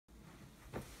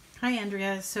Hi,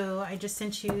 Andrea. So I just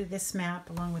sent you this map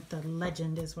along with the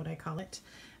legend is what I call it.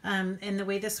 And the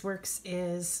way this works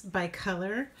is by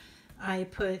color. I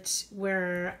put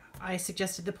where I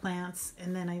suggested the plants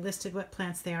and then I listed what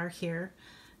plants they are here.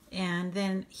 And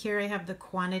then here I have the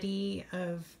quantity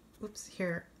of,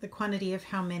 the quantity of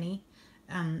how many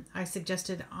I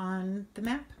suggested on the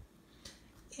map.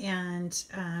 And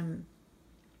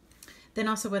then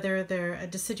also whether they're a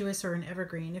deciduous or an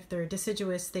evergreen. If they're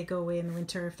deciduous, they go away in the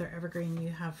winter. If they're evergreen, you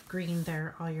have green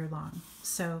there all year long.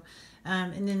 So,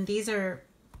 and then these are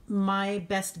my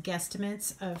best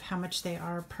guesstimates of how much they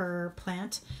are per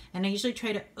plant. And I usually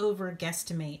try to over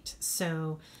guesstimate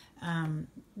so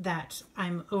that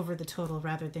I'm over the total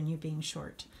rather than you being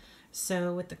short.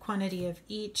 So with the quantity of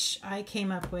each, I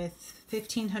came up with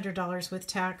 $1,500 with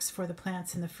tax for the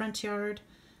plants in the front yard.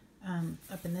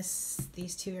 Up in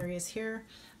these two areas here,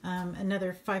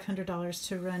 another $500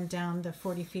 to run down the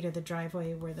 40 feet of the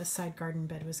driveway where the side garden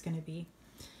bed was going to be.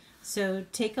 So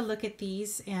take a look at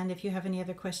these, and if you have any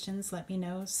other questions, let me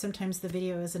know. Sometimes the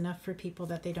video is enough for people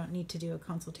that they don't need to do a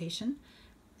consultation,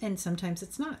 and sometimes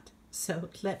it's not. So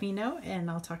let me know,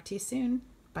 and I'll talk to you soon.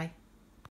 Bye.